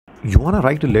You want to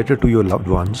write a letter to your loved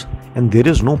ones, and there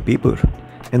is no paper,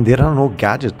 and there are no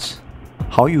gadgets.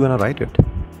 How are you going to write it?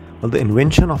 Well, the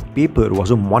invention of paper was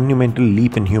a monumental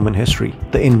leap in human history.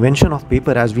 The invention of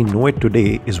paper as we know it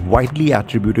today is widely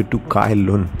attributed to Cai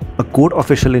Lun, a court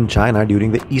official in China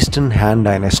during the Eastern Han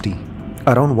Dynasty.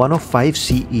 Around 105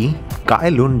 CE, Cai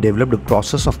Lun developed a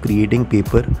process of creating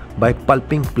paper by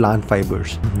pulping plant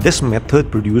fibers. This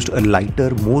method produced a lighter,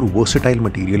 more versatile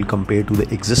material compared to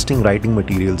the existing writing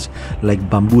materials like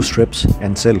bamboo strips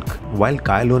and silk. While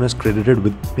Cai Lun is credited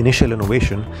with initial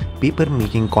innovation, paper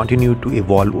making continued to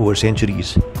evolve over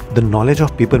centuries. The knowledge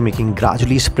of paper making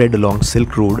gradually spread along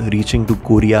Silk Road, reaching to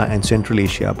Korea and Central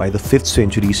Asia by the 5th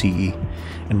century CE.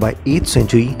 And by 8th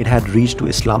century, it had reached to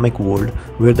Islamic world,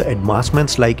 where the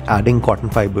advancements like adding cotton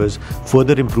fibers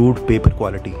further improved paper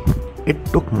quality. It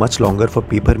took much longer for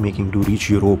paper making to reach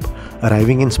Europe,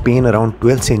 arriving in Spain around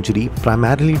 12th century,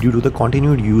 primarily due to the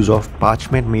continued use of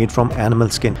parchment made from animal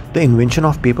skin. The invention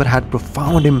of paper had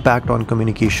profound impact on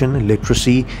communication,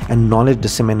 literacy, and knowledge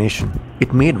dissemination.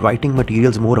 It made writing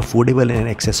materials more affordable and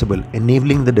accessible,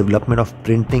 enabling the development of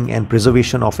printing and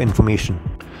preservation of information.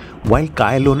 While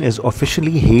Cai Lun is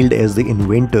officially hailed as the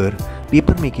inventor,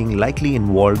 papermaking likely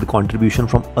involved contribution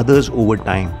from others over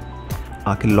time.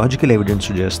 Archaeological evidence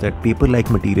suggests that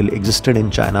paper-like material existed in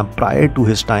China prior to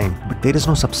his time, but there is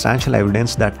no substantial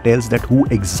evidence that tells that who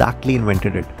exactly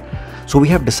invented it. So we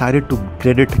have decided to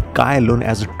credit Cai Lun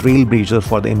as a trailblazer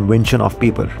for the invention of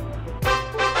paper.